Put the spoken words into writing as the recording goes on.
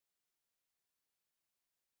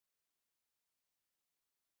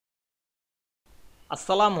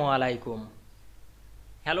Assalamu Walaikum.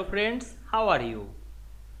 Hello friends, how are you?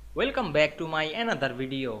 Welcome back to my another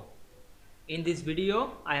video. In this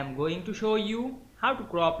video, I am going to show you how to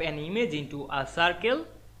crop an image into a circle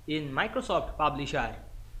in Microsoft Publisher.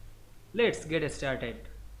 Let's get started.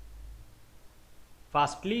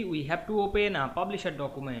 Firstly, we have to open a Publisher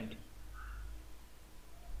document.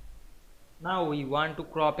 Now we want to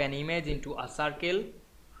crop an image into a circle.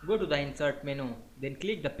 Go to the Insert menu, then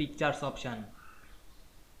click the Pictures option.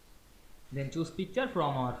 Then choose picture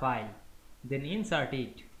from our file, then insert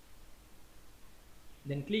it.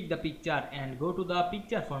 Then click the picture and go to the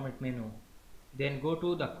picture format menu. Then go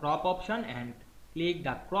to the crop option and click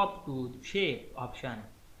the crop to shape option.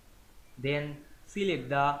 Then select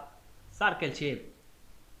the circle shape.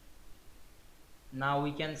 Now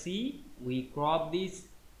we can see we crop this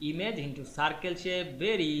image into circle shape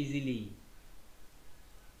very easily.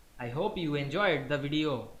 I hope you enjoyed the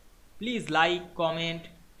video. Please like, comment,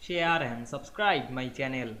 share and subscribe my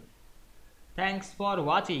channel. Thanks for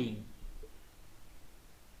watching.